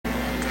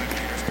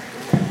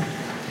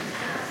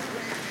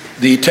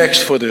The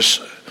text for this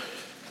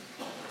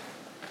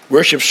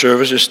worship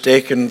service is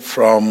taken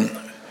from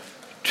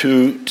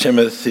 2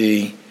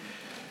 Timothy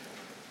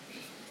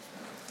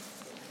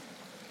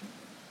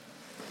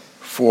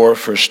 4,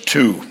 verse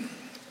 2.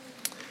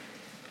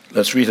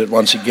 Let's read it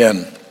once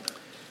again.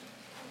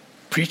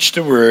 Preach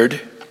the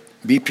word,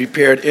 be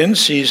prepared in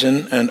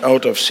season and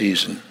out of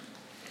season.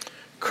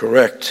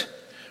 Correct,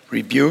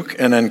 rebuke,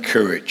 and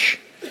encourage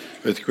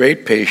with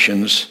great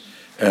patience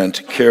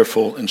and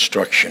careful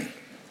instruction.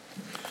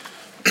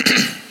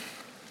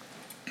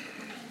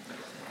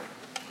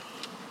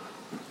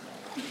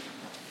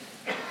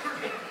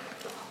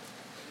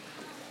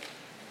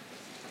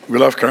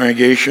 Beloved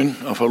congregation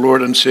of our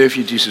Lord and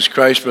Savior Jesus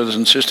Christ, brothers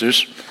and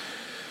sisters,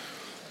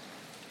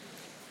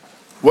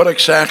 what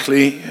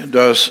exactly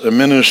does a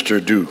minister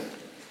do?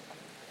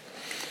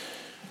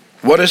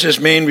 What is his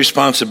main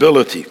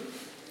responsibility?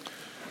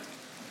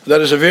 That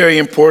is a very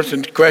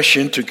important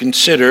question to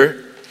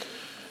consider,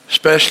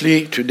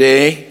 especially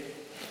today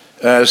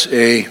as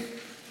a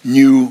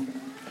new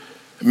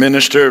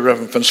minister.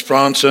 Reverend van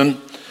Spransen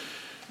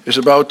is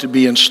about to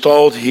be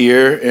installed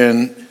here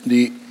in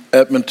the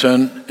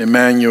Edmonton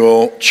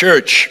Emmanuel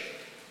Church.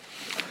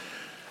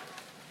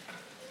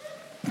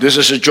 This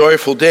is a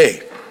joyful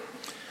day.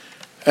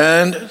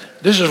 And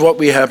this is what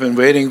we have been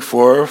waiting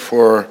for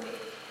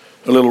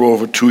a little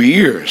over 2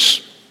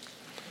 years.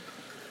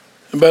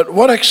 But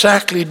what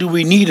exactly do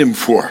we need him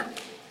for?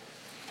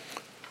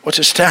 What's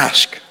his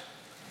task?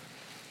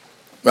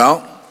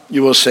 Well,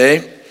 you will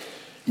say,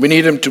 we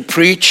need him to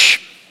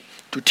preach,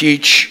 to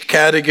teach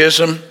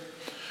catechism,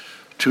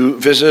 to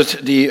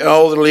visit the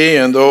elderly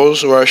and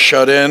those who are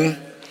shut in,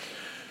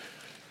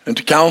 and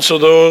to counsel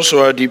those who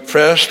are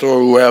depressed or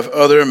who have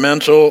other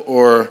mental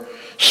or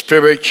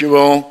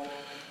spiritual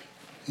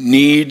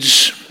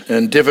needs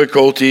and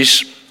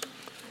difficulties.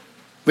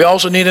 We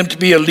also need him to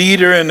be a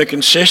leader in the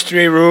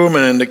consistory room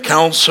and in the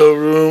council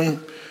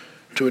room,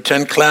 to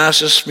attend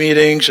classes,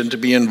 meetings, and to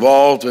be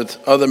involved with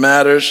other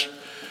matters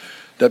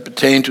that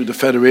pertain to the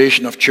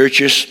Federation of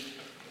Churches.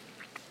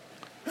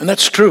 And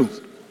that's true.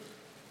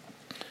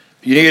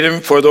 You need him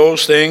for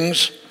those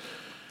things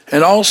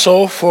and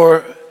also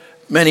for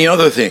many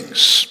other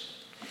things.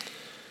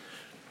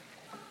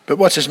 But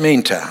what's his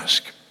main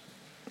task?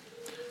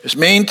 His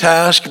main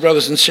task,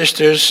 brothers and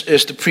sisters,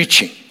 is the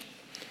preaching.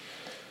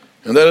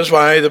 And that is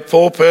why the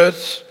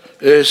pulpit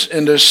is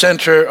in the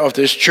center of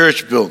this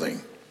church building.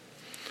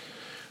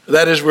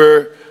 That is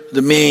where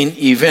the main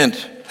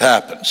event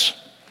happens.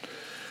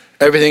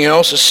 Everything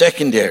else is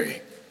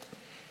secondary,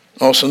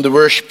 also in the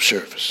worship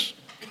service.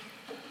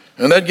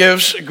 And that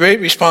gives great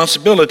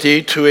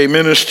responsibility to a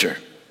minister.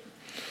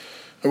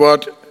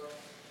 What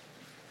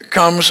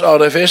comes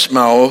out of his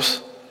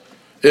mouth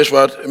is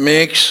what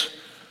makes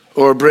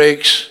or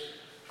breaks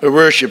a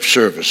worship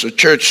service, a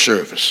church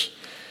service.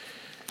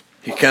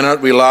 He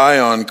cannot rely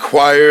on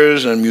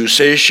choirs and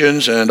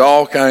musicians and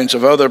all kinds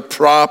of other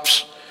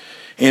props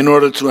in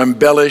order to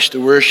embellish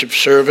the worship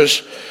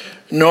service.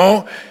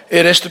 No,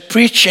 it is the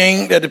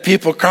preaching that the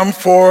people come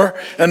for,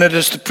 and it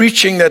is the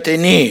preaching that they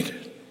need.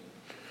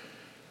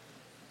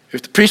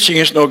 If the preaching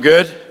is no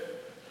good,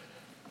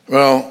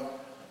 well,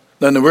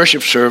 then the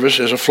worship service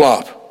is a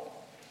flop.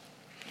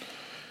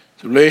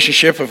 The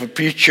relationship of a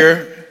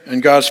preacher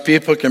and God's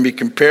people can be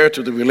compared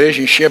to the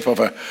relationship of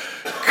a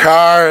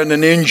car and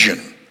an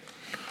engine,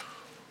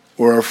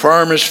 or a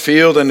farmer's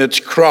field and its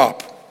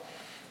crop.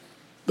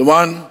 The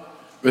one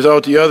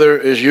without the other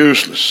is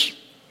useless.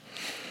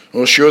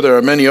 Well, sure, there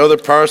are many other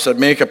parts that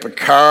make up a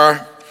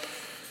car,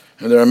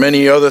 and there are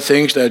many other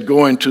things that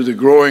go into the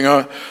growing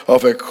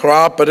of a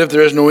crop, but if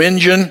there is no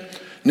engine,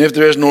 and if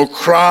there is no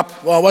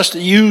crop, well, what's the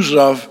use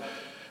of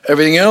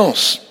everything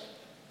else?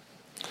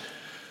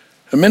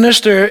 A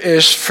minister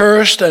is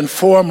first and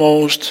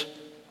foremost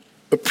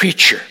a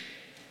preacher.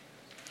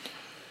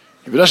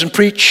 If he doesn't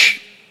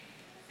preach,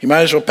 he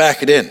might as well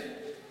pack it in.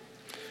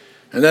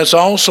 And that's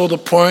also the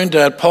point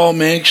that Paul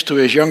makes to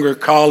his younger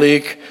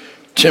colleague,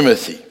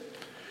 Timothy.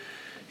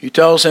 He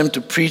tells him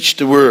to preach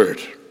the word.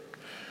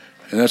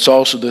 And that's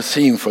also the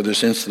theme for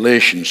this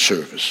installation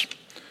service.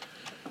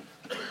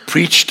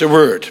 Preach the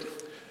word.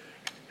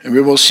 And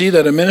we will see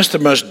that a minister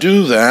must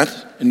do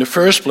that in the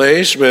first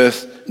place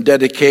with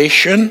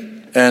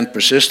dedication and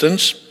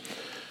persistence.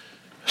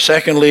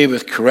 Secondly,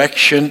 with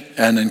correction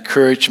and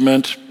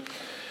encouragement.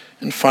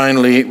 And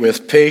finally,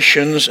 with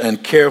patience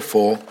and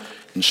careful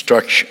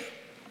instruction.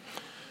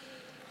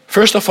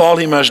 First of all,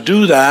 he must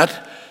do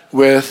that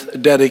with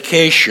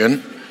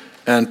dedication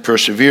and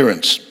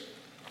perseverance.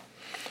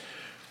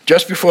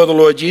 Just before the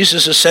Lord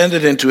Jesus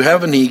ascended into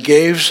heaven, he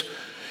gave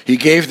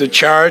the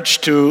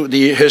charge to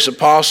his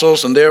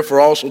apostles and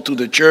therefore also to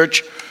the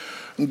church,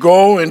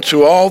 go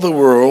into all the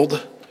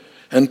world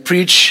and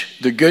preach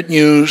the good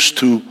news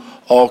to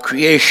all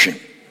creation.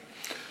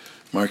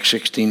 Mark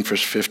 16,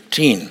 verse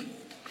 15.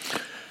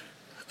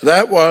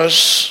 That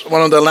was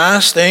one of the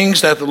last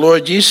things that the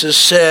Lord Jesus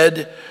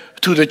said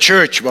to the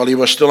church while he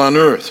was still on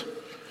earth.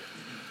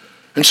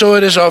 And so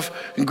it is of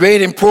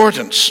great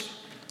importance.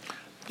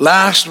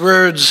 Last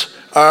words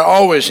are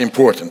always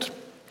important.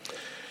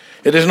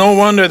 It is no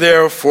wonder,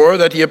 therefore,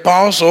 that the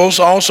apostles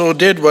also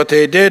did what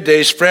they did.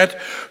 They spread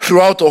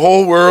throughout the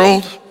whole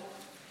world,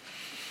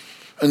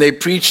 and they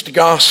preached the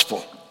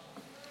gospel.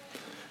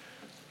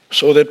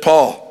 So did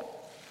Paul.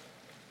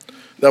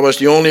 That was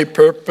the only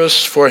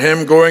purpose for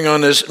him going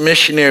on his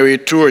missionary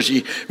tours.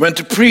 He went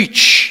to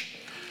preach,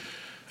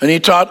 and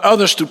he taught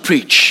others to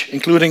preach,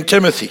 including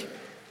Timothy.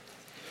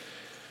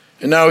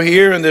 And now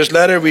here in this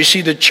letter we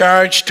see the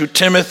charge to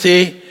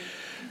Timothy.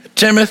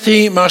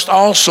 Timothy must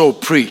also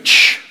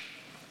preach.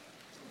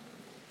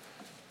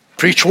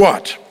 Preach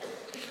what?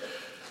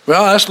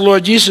 Well, as the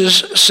Lord Jesus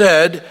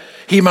said,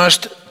 he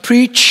must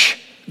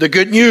preach the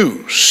good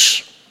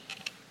news.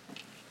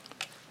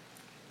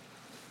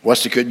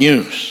 What's the good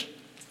news?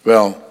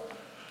 Well,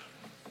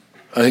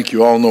 I think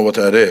you all know what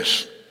that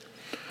is.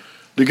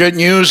 The good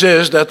news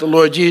is that the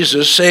Lord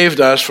Jesus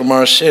saved us from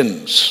our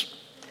sins.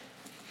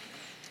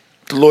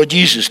 The Lord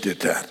Jesus did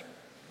that.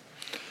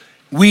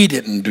 We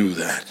didn't do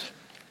that.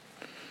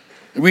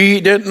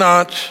 We did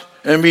not,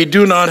 and we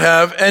do not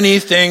have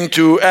anything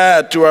to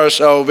add to our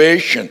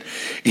salvation.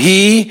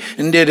 He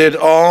did it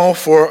all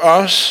for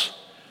us.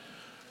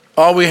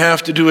 All we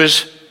have to do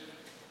is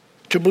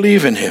to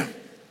believe in him.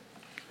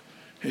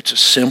 It's a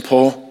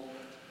simple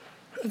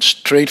and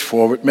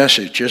straightforward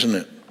message, isn't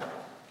it?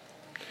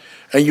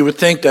 And you would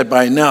think that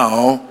by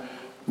now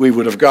we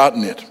would have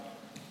gotten it.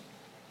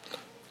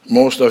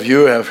 Most of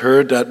you have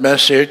heard that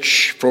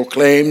message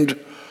proclaimed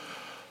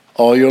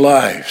all your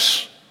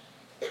lives.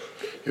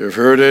 You've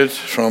heard it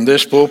from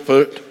this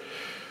pulpit,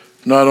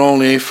 not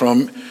only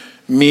from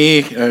me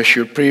as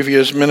your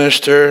previous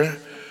minister,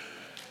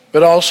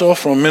 but also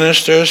from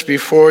ministers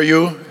before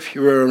you, if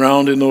you were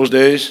around in those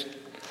days,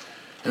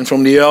 and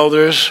from the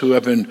elders who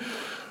have been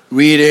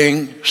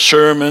reading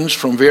sermons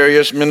from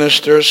various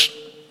ministers.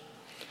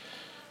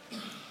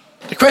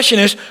 The question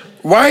is,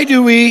 why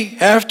do we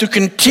have to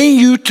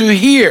continue to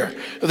hear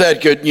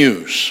that good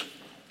news?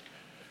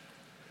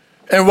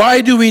 And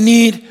why do we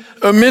need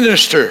a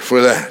minister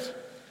for that?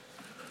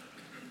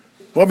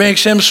 What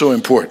makes him so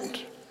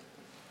important?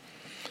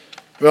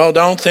 Well,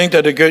 don't think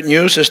that the good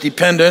news is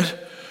dependent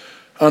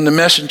on the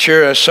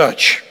messenger as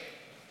such.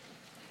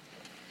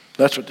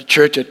 That's what the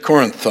church at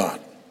Corinth thought.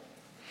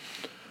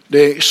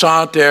 They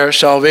sought their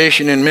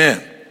salvation in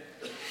men.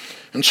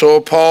 And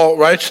so Paul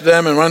writes to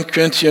them in 1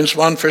 Corinthians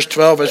 1 verse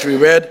 12, as we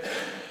read,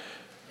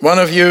 one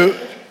of you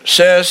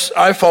says,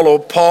 I follow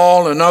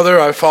Paul, another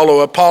I follow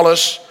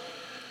Apollos,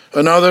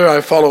 another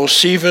I follow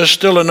Cephas,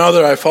 still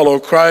another I follow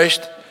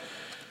Christ.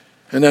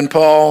 And then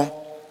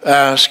Paul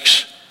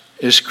asks,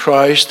 is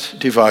Christ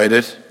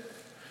divided?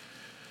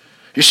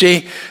 You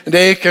see,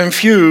 they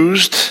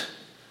confused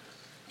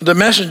the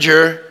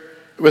messenger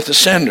with the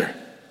sender.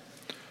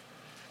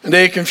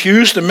 They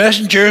confused the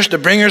messengers, the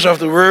bringers of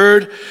the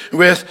word,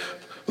 with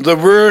the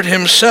word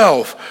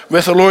himself,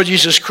 with the Lord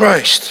Jesus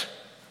Christ.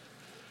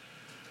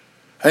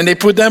 And they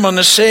put them on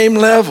the same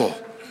level.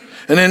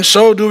 And in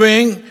so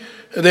doing,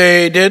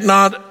 they did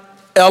not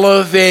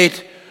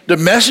elevate the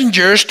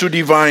messengers to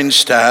divine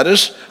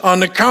status. On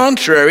the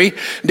contrary,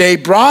 they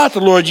brought the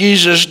Lord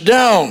Jesus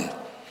down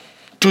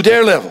to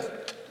their level,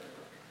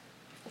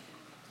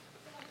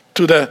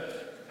 to the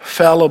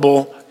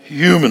fallible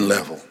human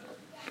level.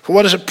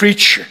 What is a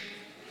preacher?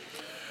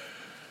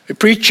 A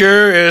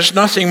preacher is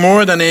nothing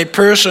more than a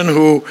person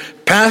who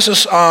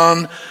passes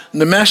on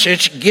the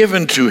message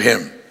given to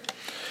him.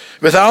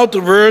 Without the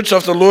words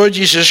of the Lord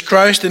Jesus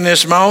Christ in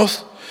his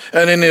mouth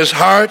and in his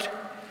heart,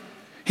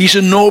 he's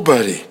a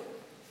nobody.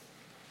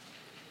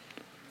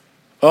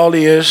 All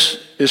he is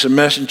a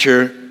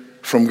messenger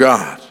from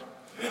God,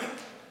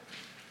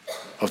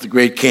 of the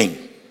great King.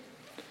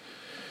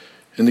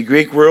 In the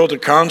Greek world, the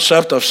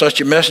concept of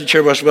such a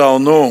messenger was well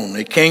known.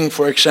 A king,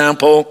 for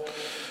example,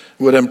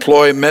 would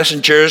employ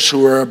messengers who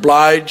were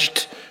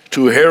obliged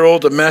to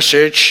herald the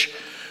message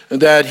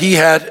that he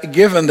had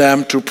given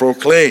them to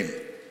proclaim.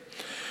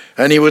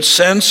 And he would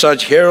send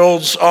such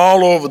heralds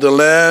all over the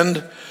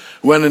land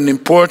when an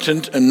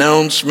important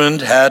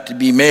announcement had to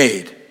be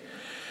made.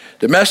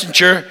 The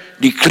messenger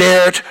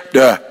declared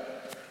the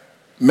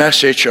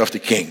message of the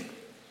king.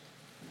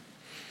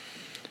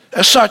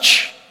 As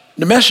such,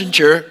 the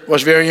messenger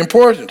was very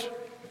important.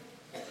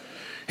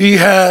 He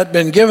had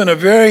been given a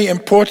very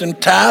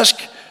important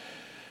task,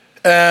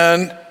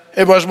 and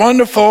it was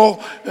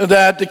wonderful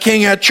that the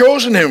king had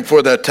chosen him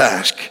for that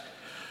task.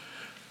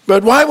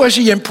 But why was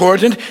he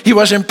important? He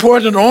was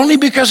important only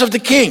because of the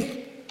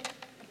king.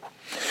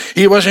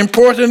 He was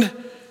important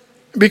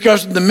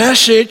because of the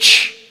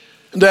message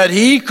that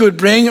he could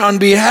bring on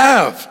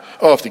behalf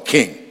of the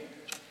king.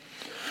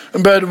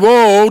 But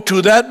woe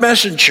to that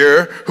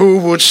messenger who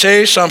would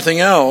say something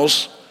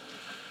else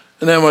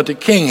than what the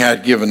king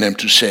had given him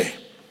to say.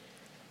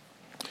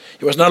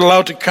 He was not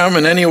allowed to come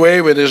in any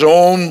way with his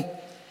own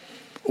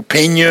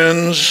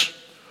opinions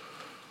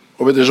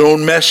or with his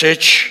own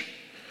message.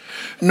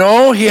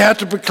 No, he had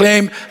to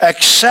proclaim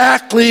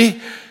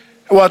exactly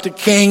what the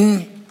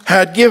king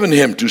had given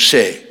him to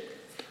say.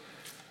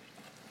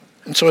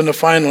 And so in the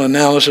final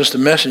analysis, the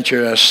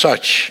messenger as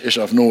such is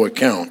of no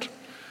account.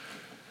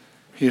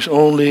 He is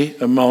only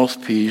a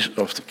mouthpiece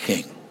of the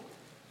king.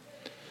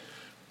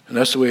 And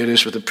that's the way it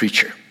is with the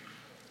preacher.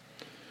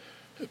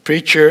 The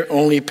preacher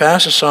only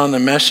passes on the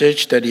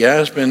message that he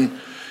has been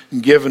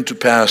given to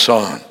pass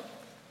on.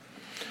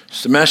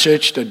 It's the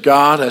message that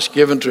God has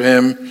given to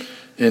him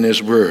in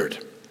his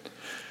word.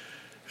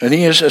 And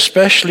he is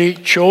especially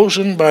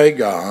chosen by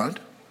God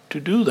to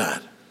do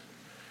that.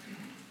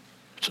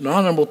 It's an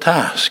honorable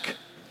task.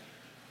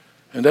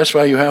 And that's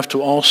why you have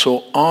to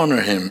also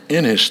honor him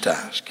in his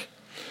task.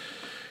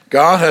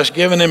 God has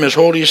given him his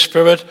Holy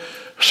Spirit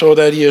so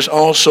that he is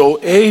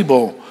also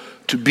able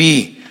to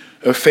be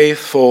a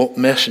faithful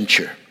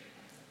messenger.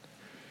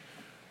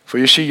 For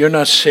you see, you're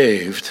not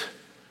saved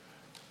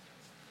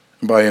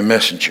by a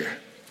messenger,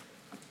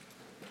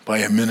 by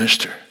a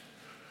minister,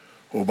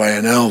 or by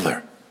an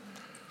elder,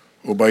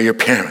 or by your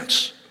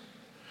parents.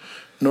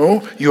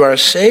 No, you are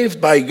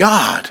saved by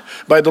God,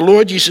 by the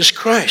Lord Jesus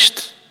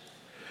Christ.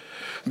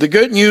 The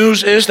good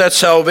news is that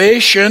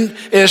salvation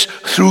is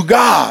through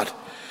God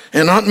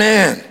and not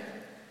man.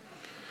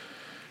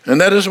 And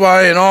that is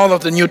why in all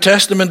of the New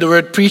Testament the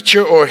word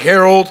preacher or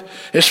herald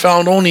is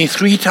found only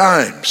 3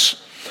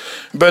 times.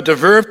 But the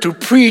verb to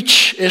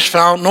preach is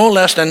found no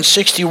less than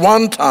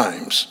 61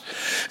 times.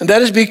 And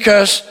that is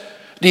because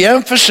the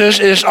emphasis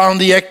is on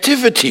the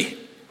activity,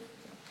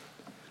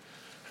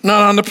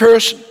 not on the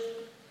person.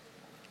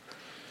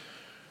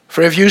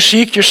 For if you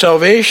seek your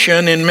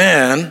salvation in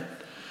man,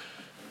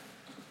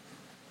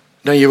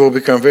 then you will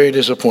become very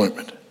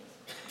disappointed.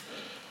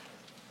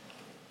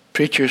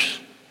 Preachers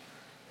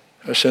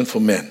are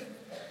sinful men.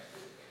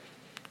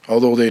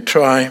 Although they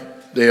try,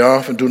 they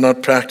often do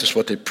not practice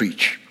what they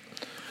preach.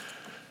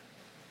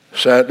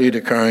 Sadly,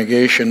 the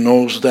congregation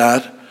knows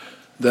that.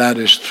 That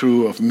is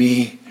true of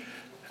me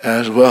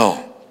as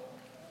well.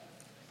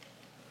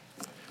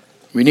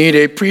 We need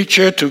a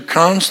preacher to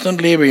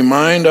constantly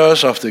remind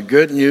us of the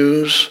good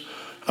news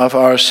of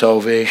our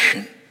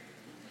salvation.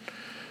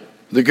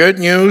 The good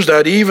news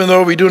that even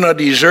though we do not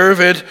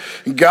deserve it,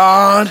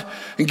 God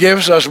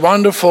gives us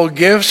wonderful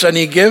gifts and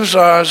he gives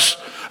us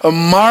a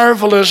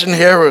marvelous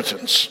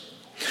inheritance.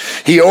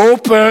 He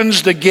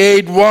opens the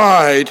gate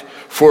wide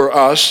for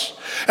us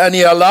and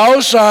he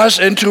allows us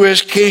into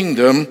his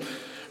kingdom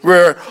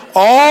where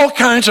all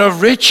kinds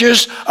of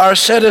riches are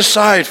set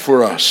aside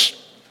for us.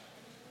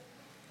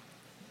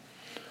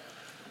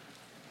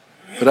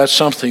 But that's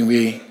something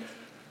we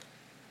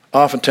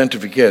often tend to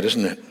forget,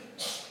 isn't it?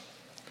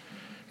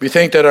 We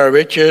think that our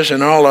riches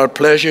and all our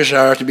pleasures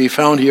are to be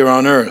found here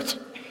on earth.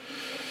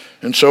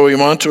 And so we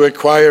want to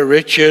acquire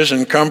riches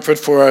and comfort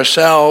for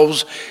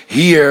ourselves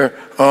here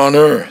on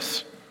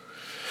earth.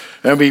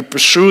 And we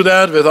pursue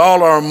that with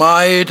all our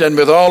might and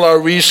with all our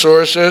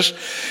resources,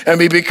 and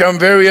we become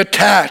very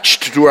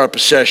attached to our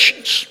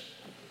possessions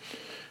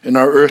and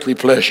our earthly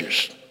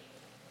pleasures.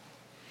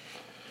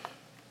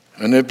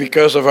 And if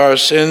because of our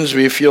sins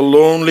we feel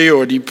lonely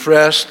or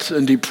depressed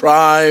and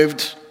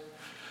deprived,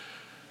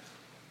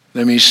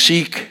 then we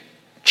seek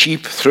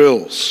cheap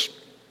thrills.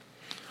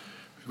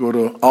 We go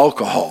to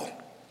alcohol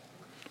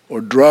or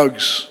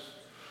drugs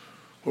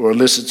or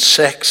illicit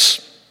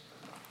sex.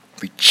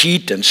 We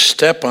cheat and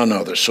step on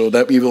others so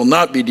that we will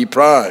not be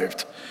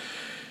deprived.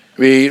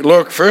 We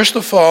look first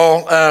of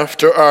all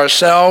after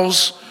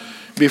ourselves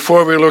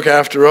before we look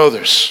after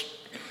others.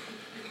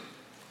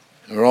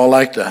 We're all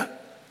like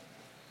that,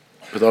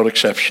 without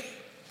exception.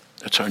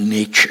 That's our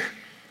nature.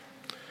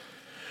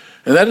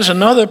 And that is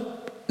an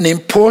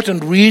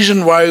important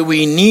reason why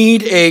we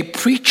need a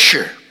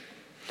preacher.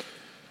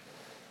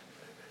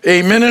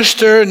 A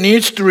minister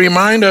needs to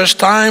remind us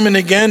time and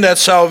again that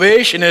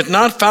salvation is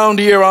not found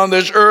here on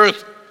this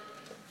earth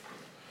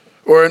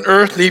or in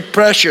earthly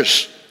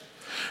pleasures,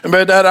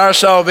 but that our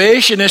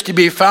salvation is to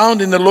be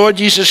found in the Lord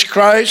Jesus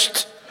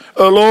Christ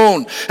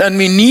alone. And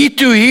we need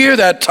to hear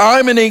that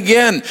time and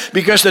again,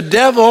 because the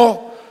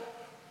devil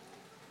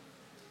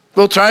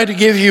will try to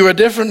give you a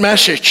different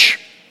message.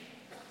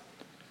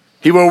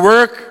 He will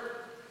work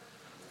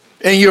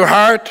in your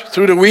heart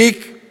through the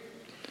week,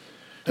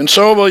 and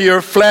so will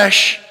your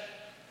flesh,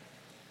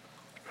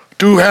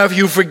 to have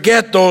you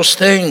forget those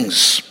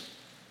things.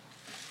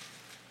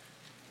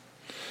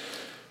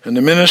 And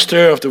the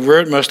minister of the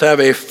word must have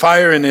a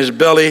fire in his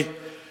belly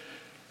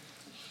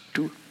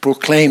to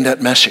proclaim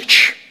that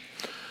message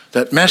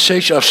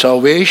of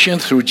salvation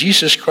through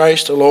Jesus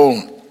Christ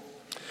alone.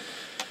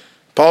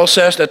 Paul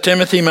says that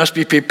Timothy must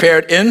be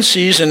prepared in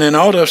season and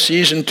out of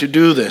season to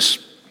do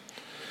this.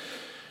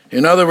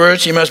 In other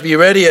words, he must be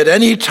ready at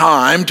any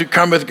time to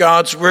come with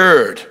God's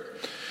word.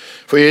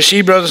 For you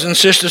see, brothers and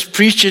sisters,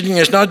 preaching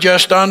is not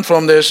just done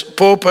from this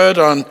pulpit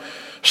on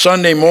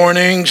Sunday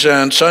mornings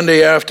and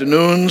Sunday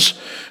afternoons.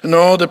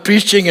 No, the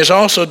preaching is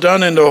also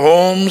done in the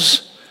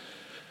homes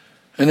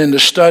and in the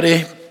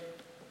study.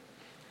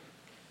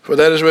 For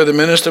that is where the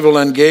minister will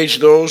engage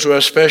those who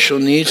have special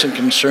needs and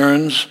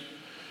concerns.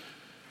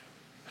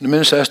 And the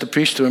minister has to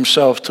preach to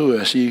himself too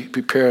as he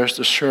prepares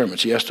the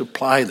sermons. He has to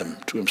apply them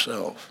to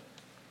himself.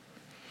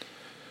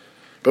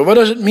 But what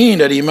does it mean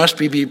that he must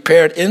be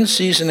prepared in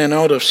season and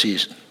out of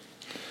season?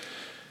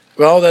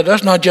 Well, that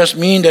does not just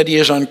mean that he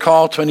is on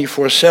call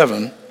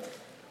 24/7,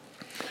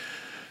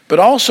 but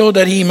also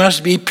that he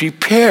must be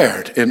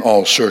prepared in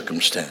all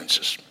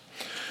circumstances.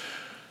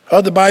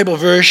 Other Bible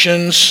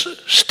versions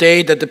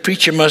state that the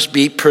preacher must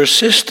be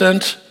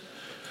persistent,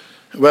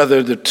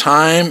 whether the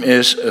time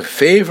is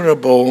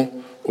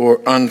favorable or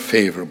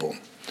unfavorable.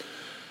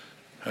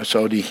 That's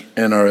how the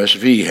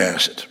NRSV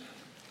has it.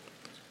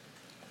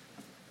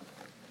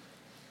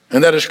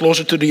 And that is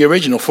closer to the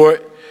original. For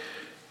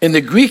in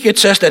the Greek it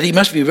says that he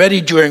must be ready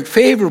during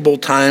favorable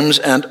times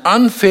and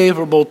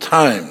unfavorable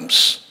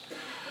times.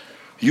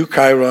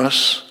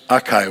 Eukairos,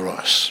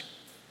 akairos.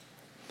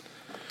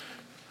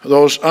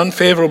 Those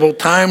unfavorable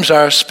times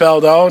are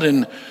spelled out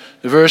in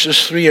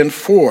verses 3 and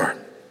 4.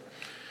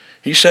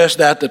 He says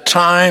that the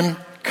time,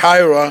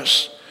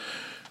 kairos,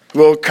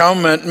 will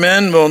come and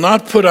men will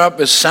not put up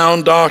with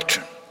sound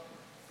doctrine.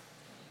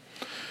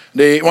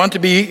 They want to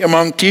be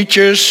among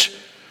teachers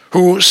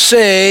who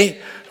say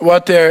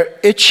what their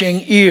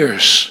itching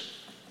ears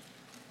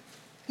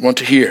want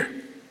to hear.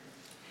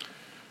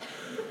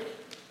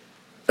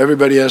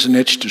 Everybody has an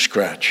itch to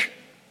scratch.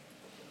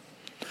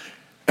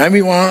 And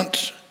we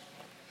want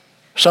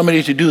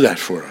somebody to do that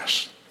for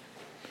us.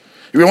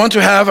 We want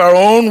to have our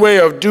own way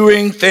of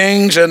doing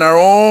things and our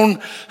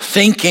own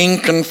thinking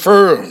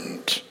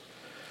confirmed.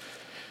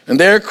 And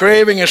their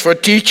craving is for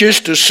teachers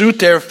to suit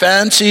their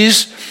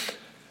fancies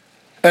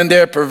and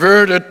their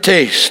perverted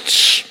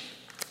tastes.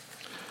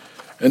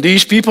 And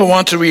these people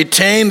want to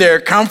retain their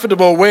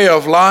comfortable way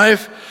of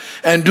life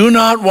and do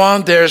not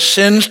want their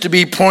sins to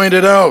be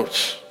pointed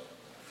out.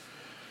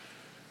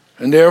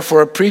 And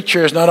therefore, a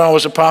preacher is not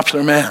always a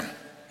popular man.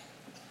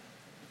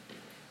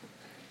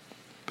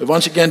 But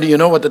once again, do you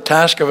know what the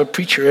task of a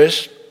preacher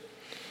is?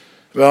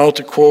 Well,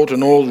 to quote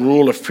an old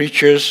rule of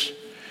preachers,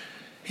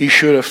 he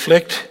should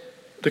afflict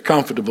the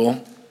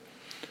comfortable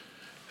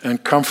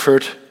and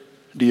comfort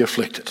the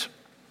afflicted.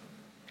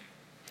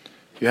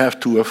 You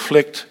have to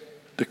afflict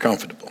the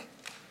comfortable.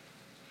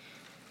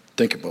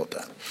 Think about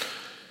that.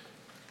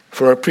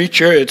 For a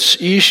preacher,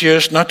 it's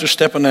easiest not to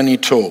step on any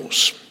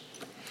toes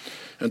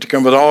and to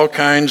come with all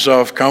kinds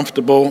of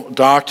comfortable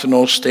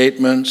doctrinal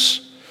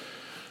statements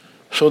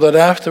so that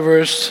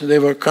afterwards they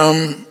will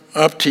come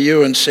up to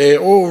you and say,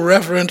 "Oh,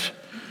 Reverend,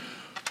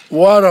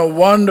 what a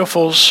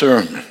wonderful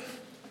sermon.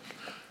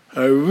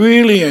 I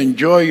really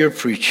enjoy your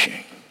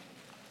preaching."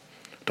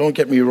 Don't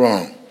get me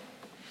wrong.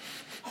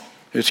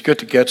 It's good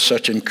to get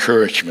such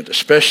encouragement,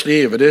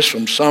 especially if it is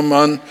from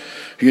someone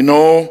you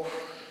know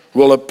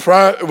will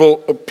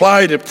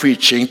apply the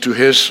preaching to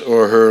his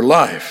or her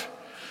life.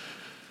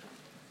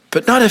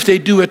 But not if they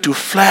do it to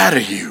flatter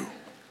you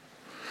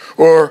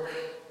or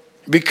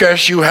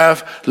because you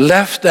have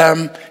left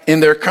them in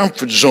their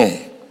comfort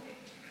zone.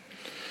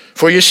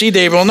 For you see,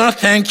 they will not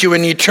thank you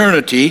in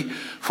eternity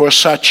for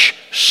such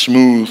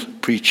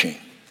smooth preaching,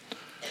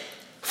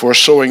 for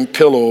sewing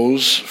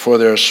pillows for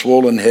their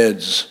swollen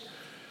heads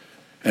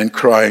and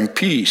crying,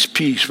 "Peace,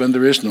 peace," when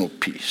there is no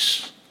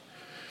peace.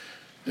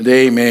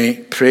 They may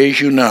praise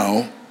you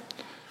now,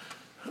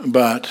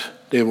 but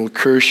they will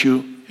curse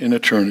you in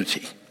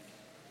eternity.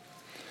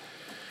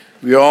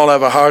 We all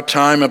have a hard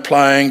time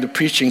applying the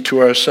preaching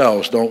to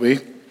ourselves, don't we?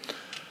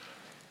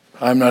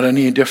 I'm not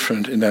any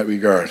different in that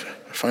regard.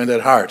 I find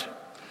that hard.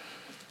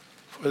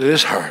 For it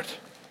is hard.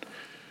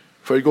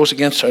 For it goes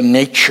against our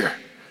nature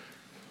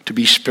to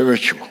be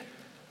spiritual.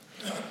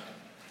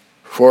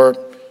 For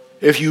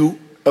if you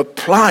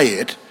apply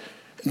it,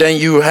 then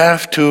you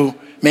have to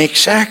make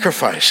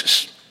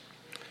sacrifices.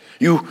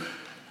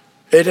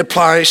 It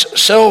applies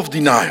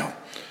self-denial.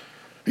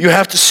 You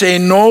have to say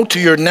no to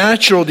your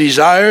natural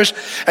desires,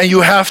 and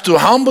you have to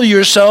humble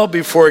yourself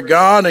before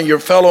God and your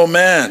fellow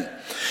man.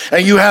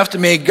 And you have to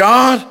make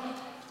God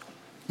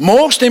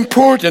most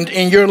important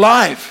in your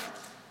life,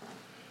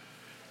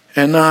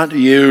 and not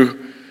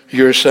you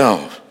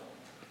yourself.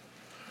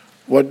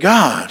 What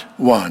God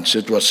wants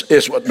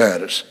is what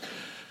matters,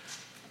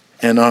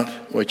 and not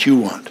what you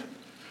want.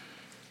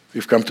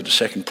 We've come to the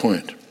second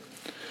point.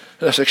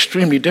 That's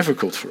extremely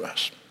difficult for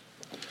us.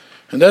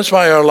 And that's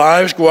why our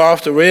lives go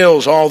off the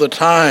rails all the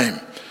time.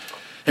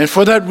 And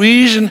for that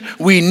reason,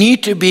 we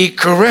need to be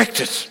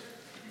corrected.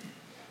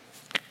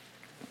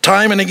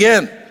 Time and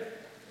again.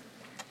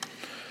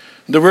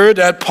 The word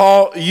that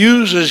Paul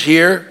uses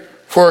here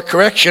for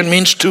correction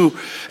means to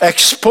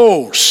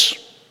expose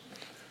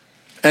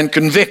and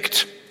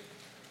convict.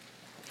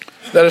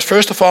 That is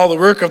first of all the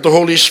work of the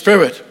Holy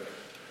Spirit.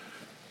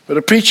 But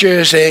a preacher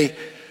is an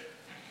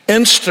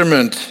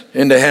instrument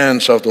in the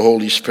hands of the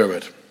Holy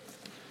Spirit.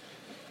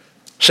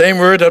 Same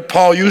word that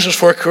Paul uses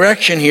for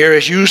correction here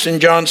is used in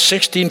John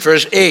 16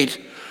 verse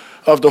 8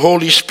 of the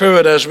Holy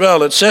Spirit as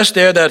well. It says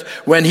there that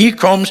when he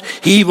comes,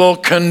 he will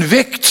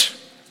convict.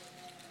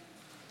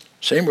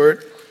 Same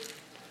word.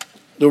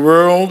 The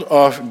world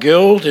of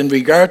guilt in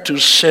regard to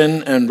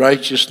sin and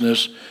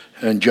righteousness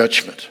and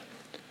judgment.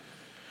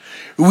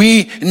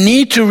 We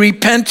need to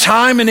repent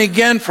time and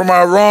again from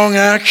our wrong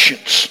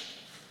actions,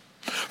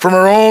 from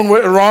our own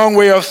wrong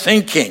way of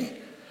thinking.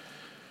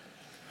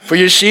 For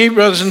you see,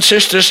 brothers and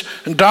sisters,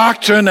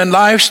 doctrine and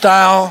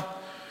lifestyle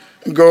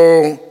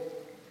go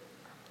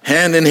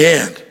hand in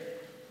hand.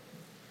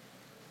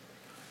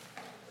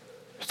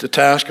 It's the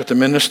task of the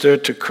minister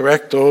to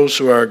correct those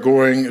who are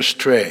going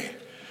astray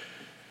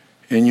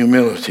in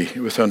humility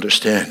with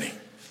understanding.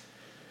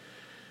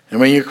 And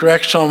when you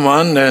correct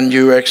someone, then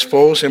you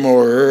expose him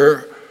or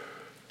her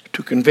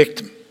to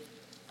convict them.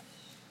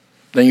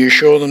 Then you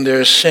show them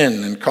their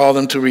sin and call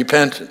them to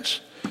repentance.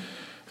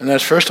 And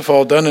that's first of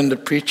all done in the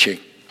preaching,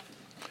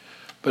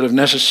 but if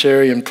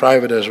necessary in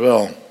private as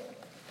well.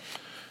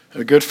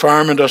 A good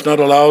farmer does not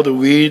allow the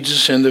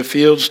weeds in the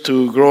fields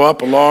to grow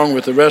up along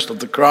with the rest of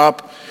the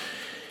crop.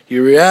 He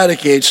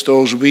eradicates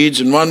those weeds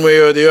in one way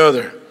or the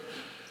other.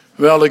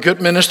 Well, a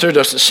good minister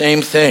does the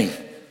same thing.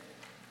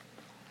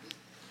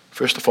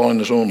 First of all in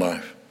his own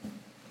life,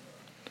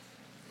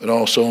 but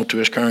also to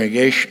his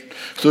congregation.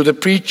 Through the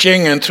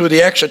preaching and through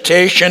the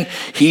exhortation,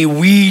 he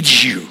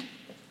weeds you.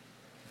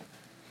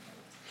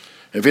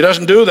 If he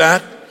doesn't do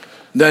that,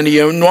 then the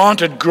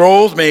unwanted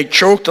growth may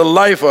choke the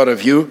life out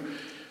of you.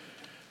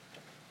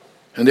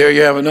 And there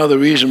you have another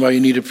reason why you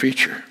need a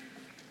preacher.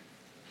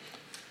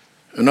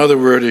 Another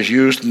word is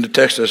used in the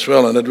text as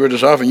well, and that word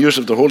is often used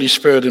of the Holy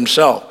Spirit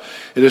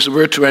himself. It is the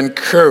word to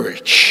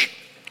encourage.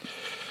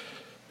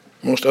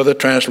 Most other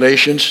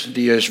translations,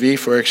 the ESV,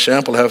 for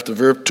example, have the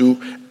verb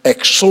to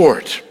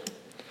exhort.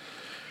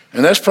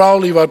 And that's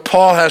probably what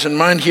Paul has in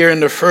mind here in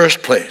the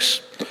first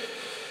place.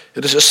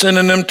 It is a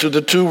synonym to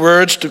the two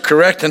words to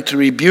correct and to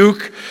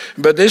rebuke,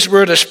 but this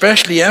word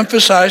especially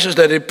emphasizes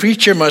that a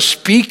preacher must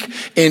speak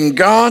in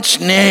God's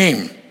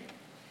name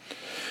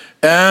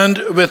and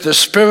with the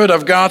Spirit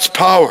of God's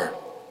power.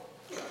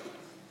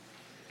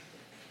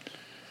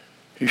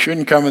 He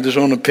shouldn't come with his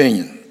own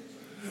opinion.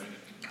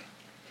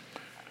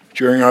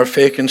 During our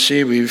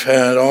vacancy, we've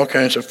had all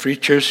kinds of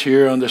preachers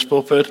here on this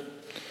pulpit,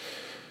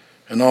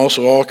 and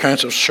also all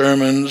kinds of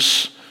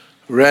sermons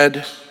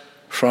read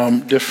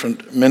from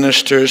different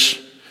ministers.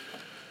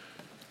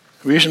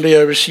 Recently,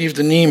 I received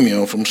an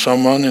email from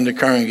someone in the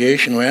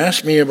congregation who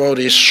asked me about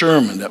a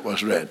sermon that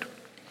was read.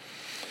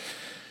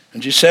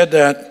 And she said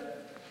that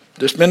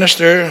this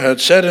minister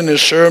had said in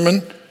his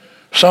sermon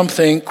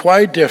something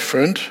quite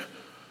different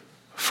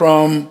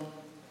from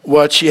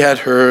what she had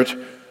heard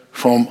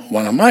from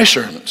one of my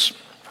sermons.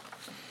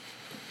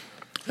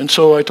 And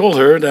so I told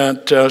her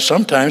that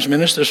sometimes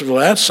ministers will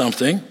add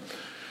something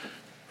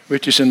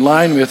which is in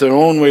line with their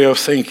own way of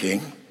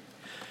thinking,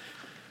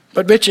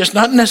 but which is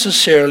not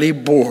necessarily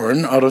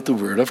born out of the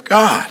Word of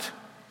God.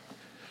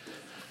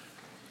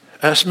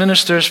 As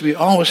ministers, we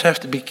always have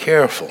to be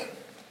careful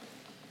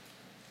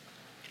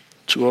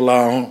to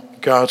allow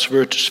God's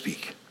Word to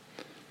speak,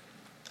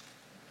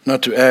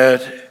 not to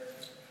add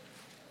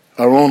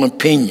our own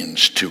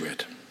opinions to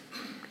it.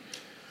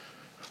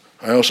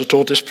 I also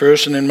told this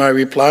person in my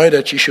reply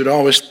that she should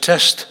always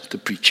test the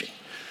preaching.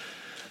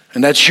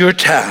 And that's your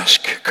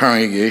task,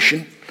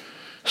 congregation.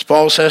 As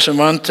Paul says in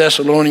 1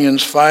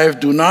 Thessalonians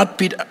 5, do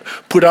not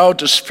put out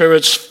the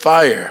Spirit's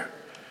fire.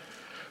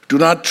 Do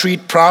not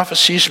treat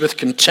prophecies with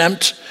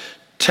contempt.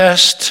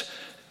 Test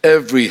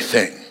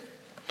everything.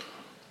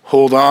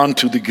 Hold on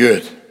to the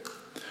good.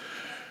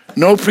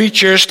 No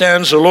preacher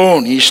stands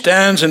alone. He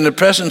stands in the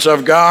presence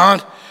of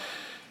God.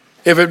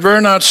 If it were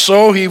not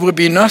so, he would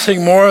be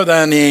nothing more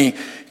than a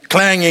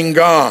clanging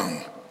gong.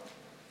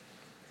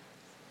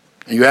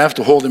 And you have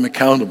to hold him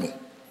accountable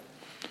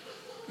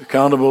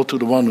to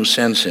the one who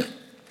sends him.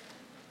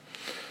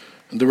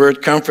 And the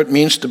word comfort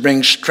means to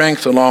bring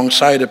strength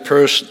alongside a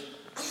person.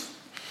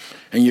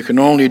 And you can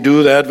only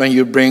do that when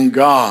you bring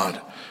God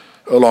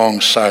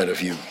alongside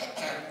of you.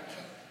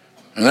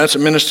 And that's a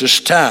minister's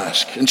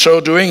task. In so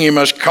doing, he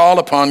must call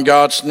upon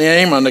God's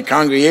name on the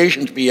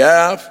congregation's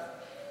behalf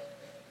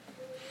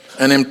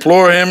and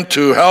implore him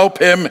to help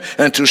him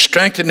and to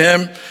strengthen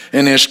him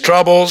in his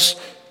troubles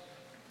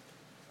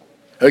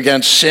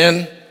against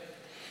sin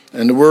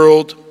and the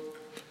world.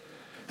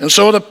 And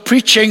so the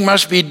preaching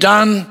must be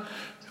done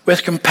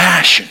with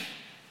compassion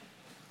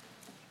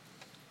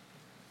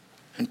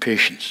and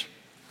patience.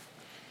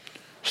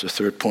 It's the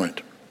third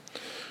point.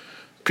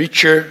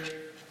 Preacher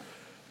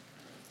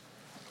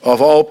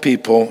of all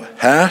people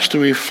has to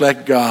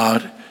reflect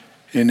God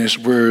in his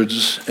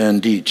words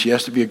and deeds. He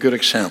has to be a good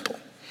example.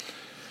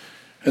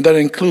 And that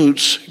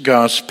includes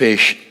God's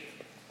patience.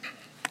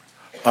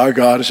 Our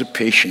God is a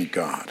patient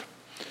God.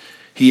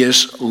 He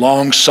is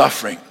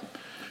long-suffering.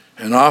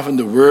 And often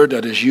the word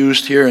that is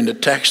used here in the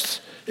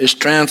text is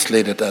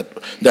translated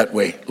that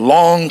way.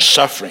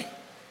 Long-suffering.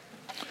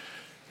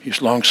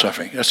 He's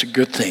long-suffering. That's a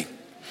good thing.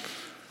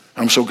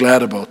 I'm so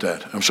glad about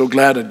that. I'm so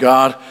glad that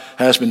God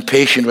has been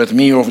patient with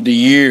me over the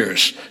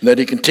years, and that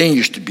he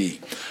continues to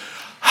be.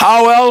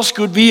 How else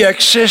could we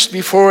exist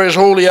before his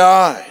holy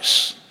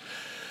eyes?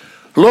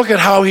 Look at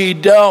how he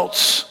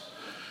dealt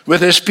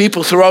with his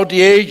people throughout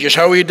the ages.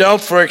 How he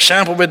dealt, for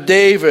example, with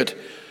David.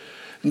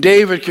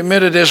 David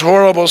committed this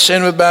horrible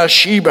sin with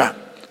Bathsheba.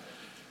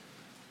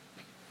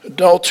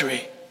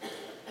 Adultery.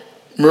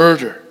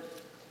 Murder.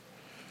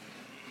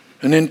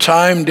 And in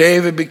time,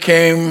 David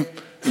became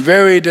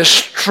very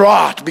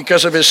distraught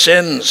because of his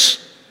sins.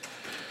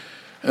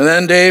 And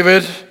then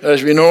David,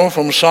 as we know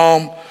from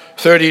Psalm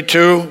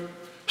 32,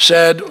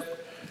 said,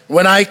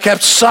 "When I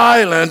kept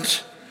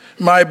silent,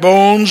 my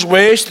bones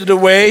wasted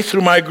away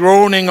through my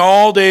groaning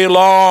all day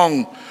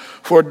long.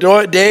 For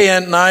day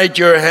and night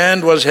your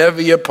hand was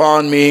heavy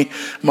upon me.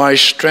 My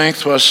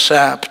strength was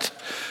sapped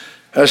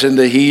as in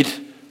the heat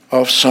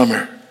of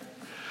summer."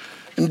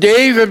 And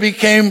David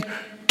became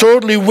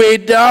totally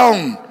weighed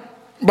down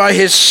by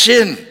his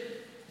sin.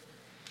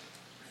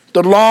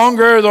 The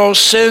longer those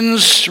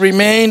sins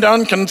remained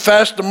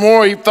unconfessed, the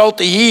more he felt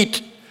the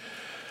heat.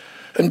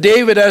 And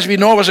David, as we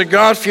know, was a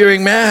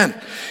God-fearing man.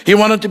 He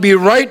wanted to be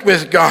right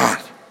with God.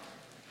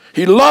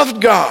 He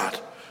loved God,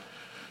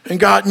 and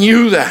God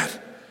knew that.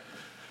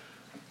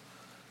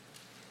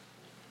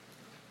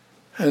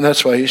 And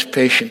that's why he's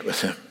patient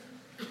with him.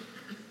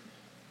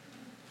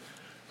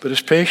 But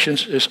his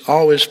patience is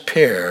always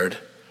paired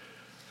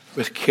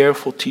with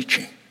careful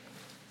teaching,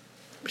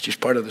 which is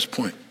part of this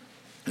point.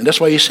 And that's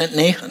why he sent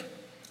Nathan.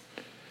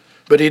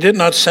 But he did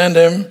not send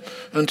him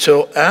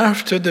until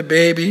after the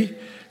baby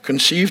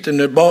conceived in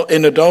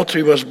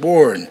adultery was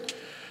born.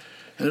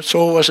 And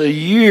so it was a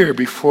year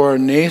before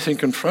Nathan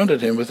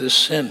confronted him with his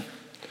sin.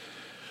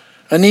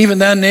 And even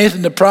then,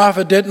 Nathan the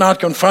prophet did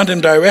not confront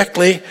him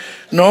directly.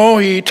 No,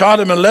 he taught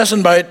him a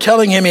lesson by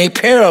telling him a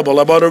parable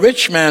about a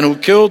rich man who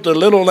killed the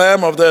little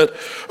lamb of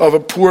a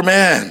poor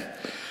man.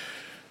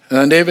 And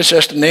then David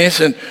says to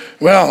Nathan,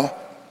 "Well,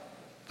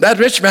 that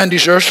rich man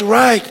deserves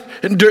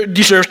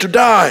to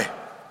die."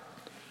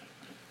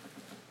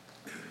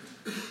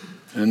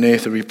 And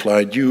Nathan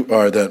replied, "You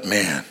are that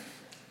man."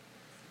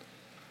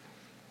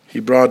 He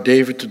brought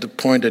David to the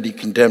point that he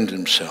condemned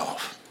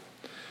himself.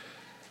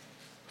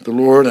 The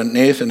Lord and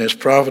Nathan, his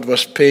prophet,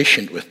 was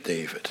patient with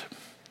David.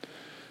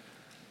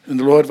 And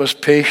the Lord was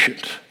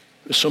patient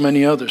with so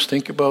many others.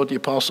 Think about the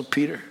Apostle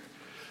Peter.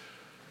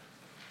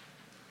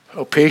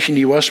 How patient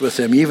he was with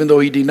him, even though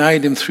he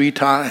denied him 3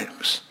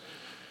 times.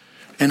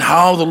 And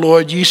how the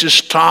Lord Jesus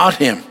taught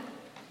him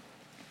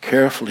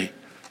carefully.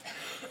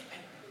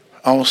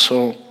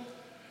 Also,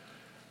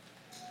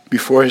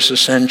 before his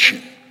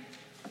ascension,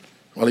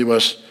 while he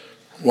was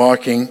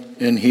walking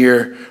in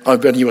here,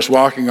 when he was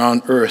walking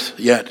on earth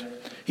yet,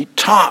 he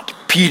taught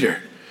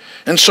Peter.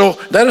 And so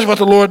that is what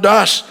the Lord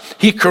does.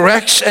 He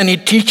corrects and he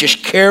teaches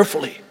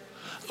carefully,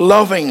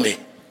 lovingly.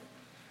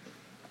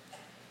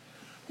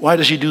 Why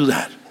does he do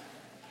that?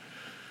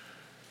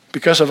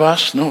 Because of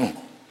us? No.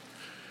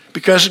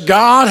 Because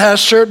God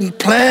has certain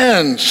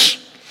plans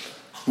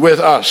with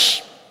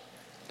us.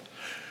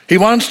 He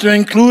wants to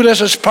include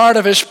us as part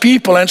of his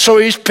people, and so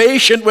he's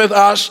patient with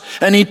us,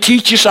 and he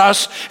teaches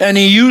us, and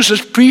he uses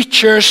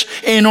preachers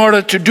in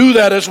order to do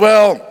that as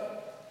well.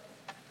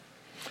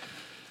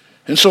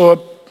 And so a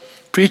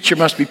preacher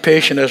must be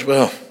patient as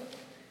well.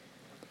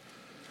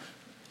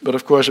 But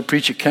of course, a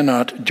preacher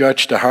cannot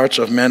judge the hearts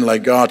of men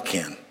like God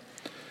can.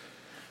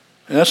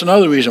 And that's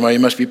another reason why you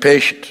must be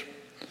patient.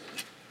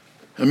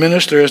 A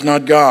minister is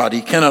not God.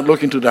 He cannot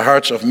look into the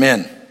hearts of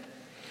men.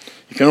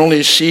 You can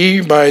only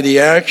see by the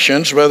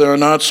actions whether or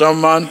not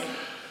someone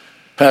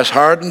has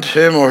hardened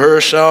him or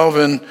herself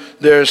in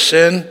their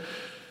sin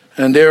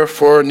and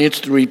therefore needs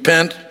to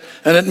repent.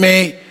 And it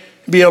may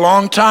be a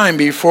long time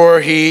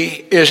before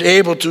he is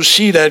able to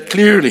see that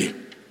clearly.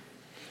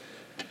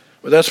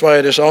 But that's why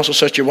it is also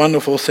such a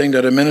wonderful thing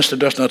that a minister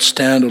does not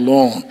stand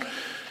alone.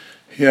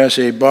 He has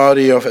a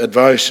body of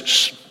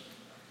advisors,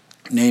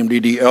 namely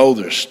the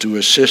elders, to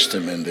assist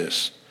him in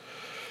this.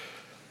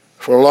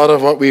 For a lot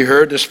of what we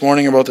heard this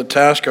morning about the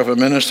task of a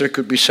minister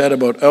could be said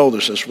about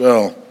elders as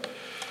well.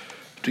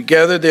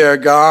 Together they are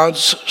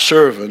God's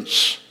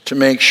servants to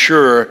make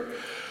sure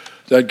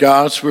that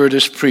God's word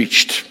is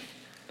preached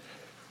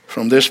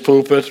from this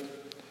pulpit,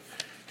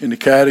 in the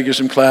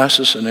catechism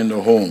classes, and in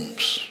the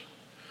homes.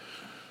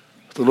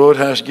 The Lord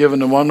has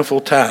given a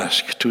wonderful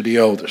task to the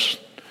elders,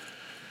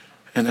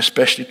 and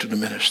especially to the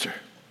minister.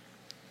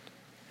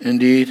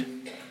 Indeed,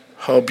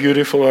 how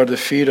beautiful are the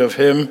feet of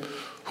him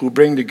who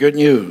bring the good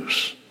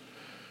news.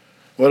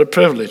 What a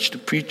privilege to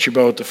preach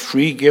about the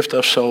free gift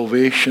of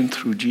salvation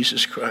through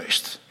Jesus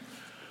Christ.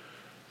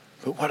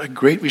 But what a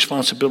great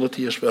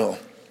responsibility as well.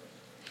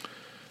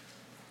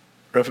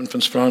 Reverend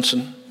Van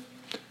Fransen,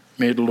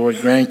 may the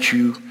Lord grant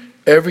you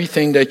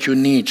everything that you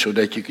need so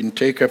that you can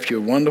take up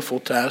your wonderful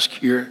task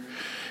here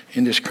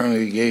in this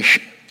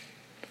congregation.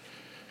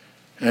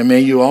 And may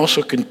you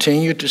also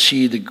continue to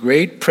see the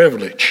great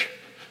privilege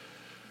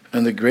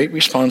and the great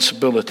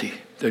responsibility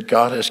that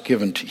God has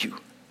given to you.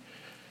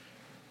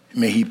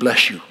 May he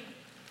bless you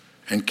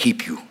and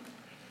keep you.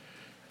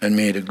 And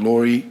may the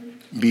glory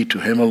be to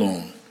him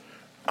alone.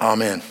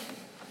 Amen.